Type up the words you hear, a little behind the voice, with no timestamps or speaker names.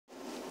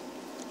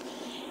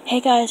Hey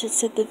guys, it's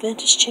Sid the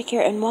Vintage Chick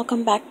here, and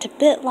welcome back to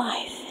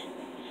BitLife.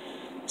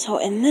 So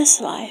in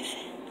this life,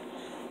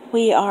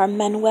 we are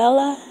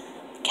Manuela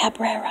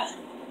Cabrera,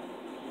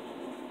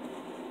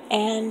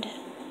 and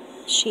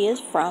she is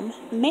from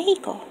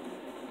Mexico.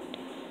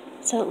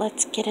 So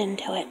let's get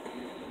into it.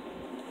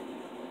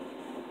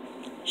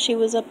 She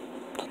was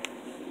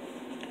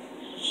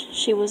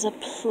a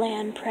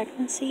planned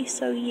pregnancy,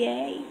 so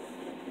yay.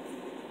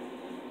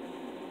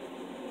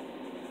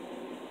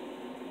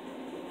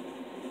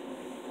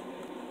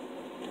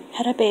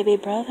 Had a baby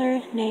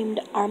brother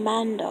named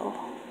Armando.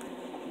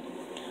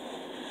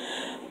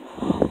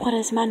 What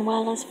is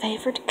Manuela's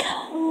favorite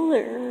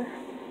color?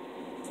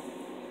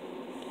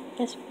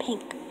 It's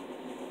pink.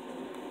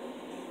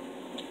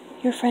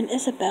 Your friend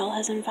Isabel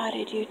has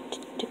invited you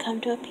to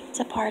come to a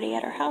pizza party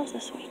at her house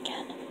this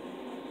weekend.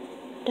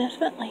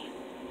 Definitely.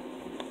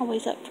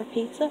 Always up for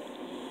pizza.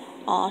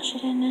 Aw, she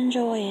didn't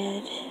enjoy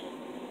it.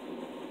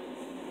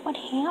 What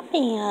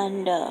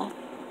happened?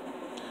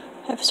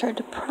 I've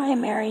started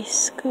primary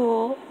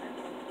school.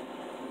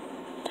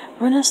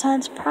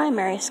 Renaissance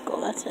Primary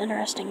School. That's an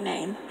interesting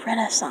name.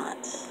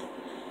 Renaissance.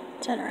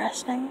 It's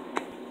interesting.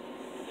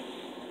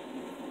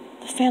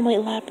 The family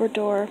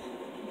Labrador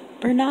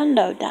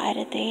Bernardo died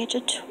at the age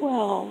of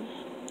 12.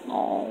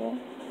 Oh.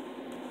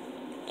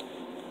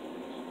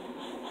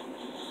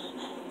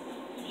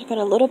 You've got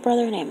a little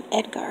brother named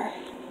Edgar.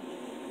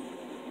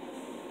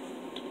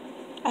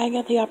 I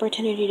got the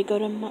opportunity to go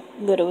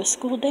to a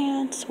school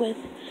dance with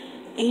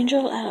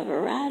Angel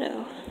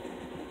Alvarado.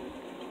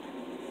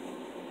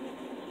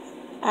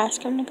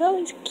 Ask him to go,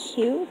 he's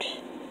cute.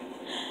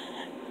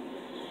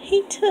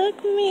 He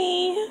took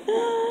me.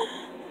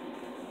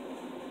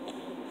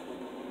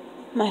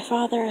 My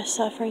father is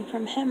suffering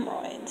from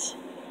hemorrhoids.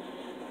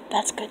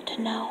 That's good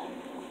to know.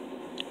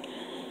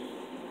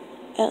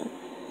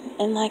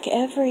 And like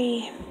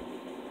every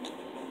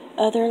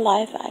other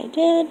life I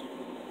did,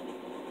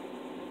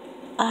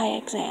 eye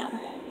exam.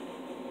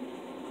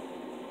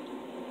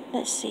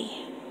 Let's see.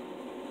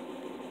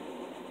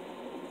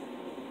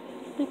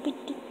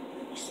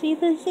 See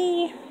the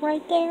Z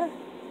right there?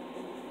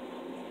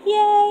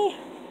 Yay!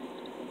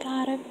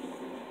 Got it.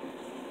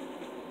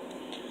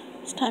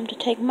 It's time to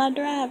take my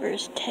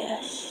driver's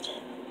test.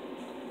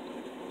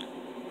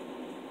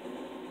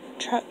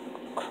 Truck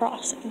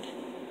crossing.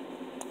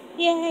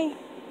 Yay!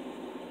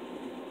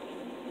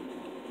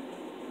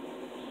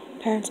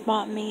 Parents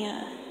bought me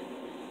a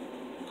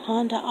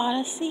Honda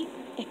Odyssey.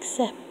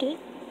 Accepted.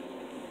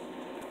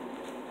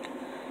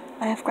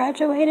 I have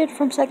graduated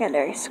from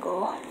secondary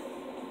school.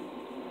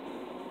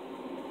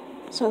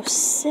 So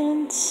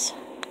since...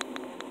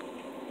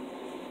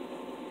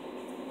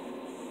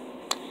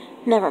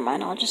 Never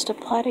mind, I'll just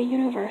apply to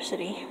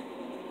university.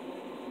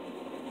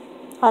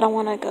 I don't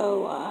want to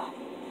go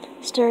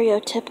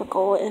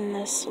stereotypical in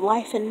this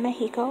life in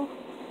Mexico.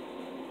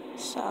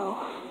 So,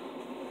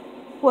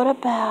 what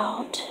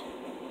about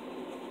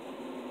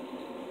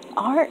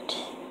art?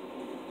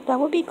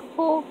 That would be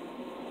cool.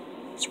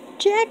 It's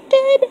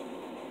rejected?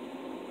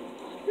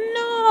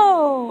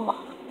 No!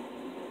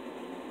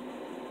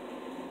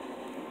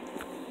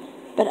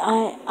 But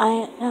I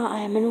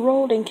am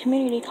enrolled in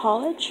community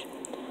college.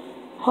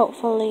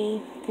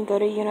 Hopefully, can go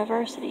to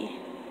university.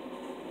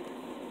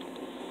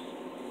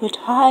 The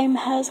time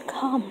has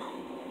come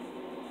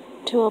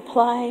to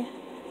apply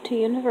to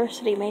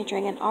university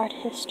majoring in art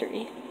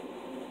history.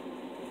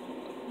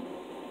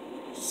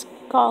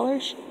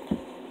 Scholarship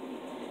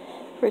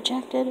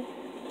rejected.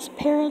 His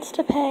parents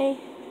to pay.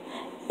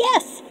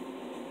 Yes!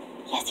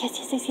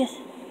 Yes.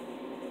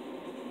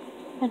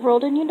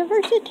 Enrolled in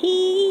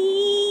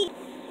university.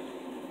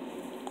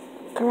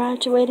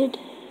 Graduated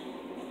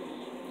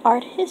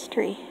art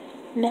history.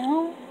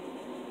 Now,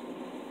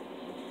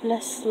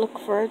 let's look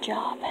for a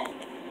job.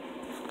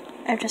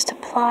 I've just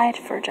applied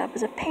for a job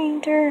as a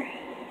painter.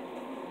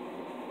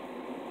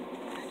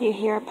 You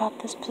hear about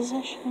this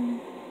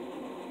position?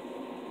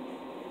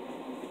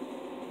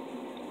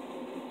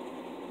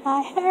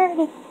 I heard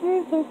it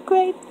through the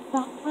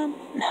grapevine.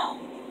 No.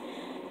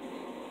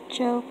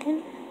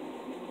 Joking.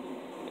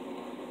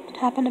 Just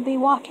happened to be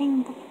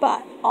walking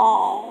by.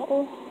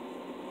 Oh.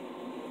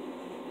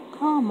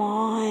 Come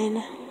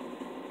on.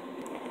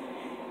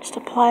 Just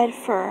applied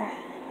for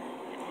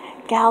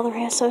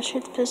gallery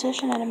associate's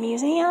position at a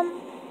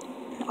museum,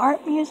 an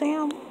art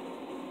museum.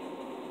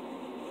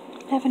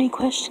 Have any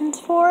questions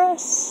for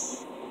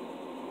us?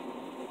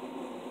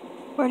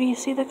 Where do you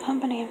see the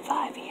company in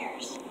 5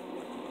 years?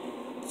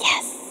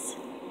 Yes!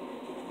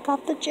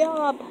 Got the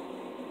job.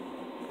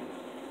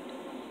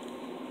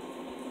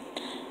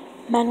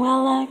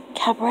 Manuela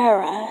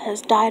Cabrera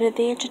has died at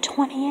the age of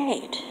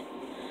 28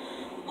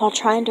 while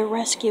trying to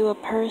rescue a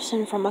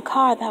person from a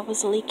car that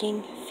was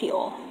leaking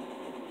fuel.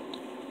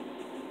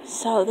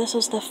 So this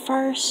was the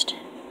first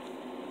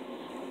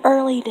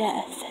early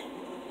death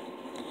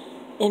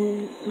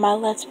in my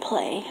Let's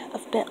Play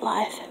of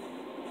BitLife.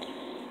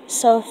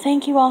 So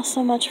thank you all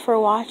so much for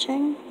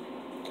watching,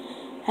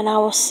 and I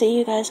will see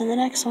you guys in the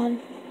next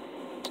one.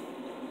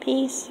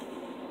 Peace.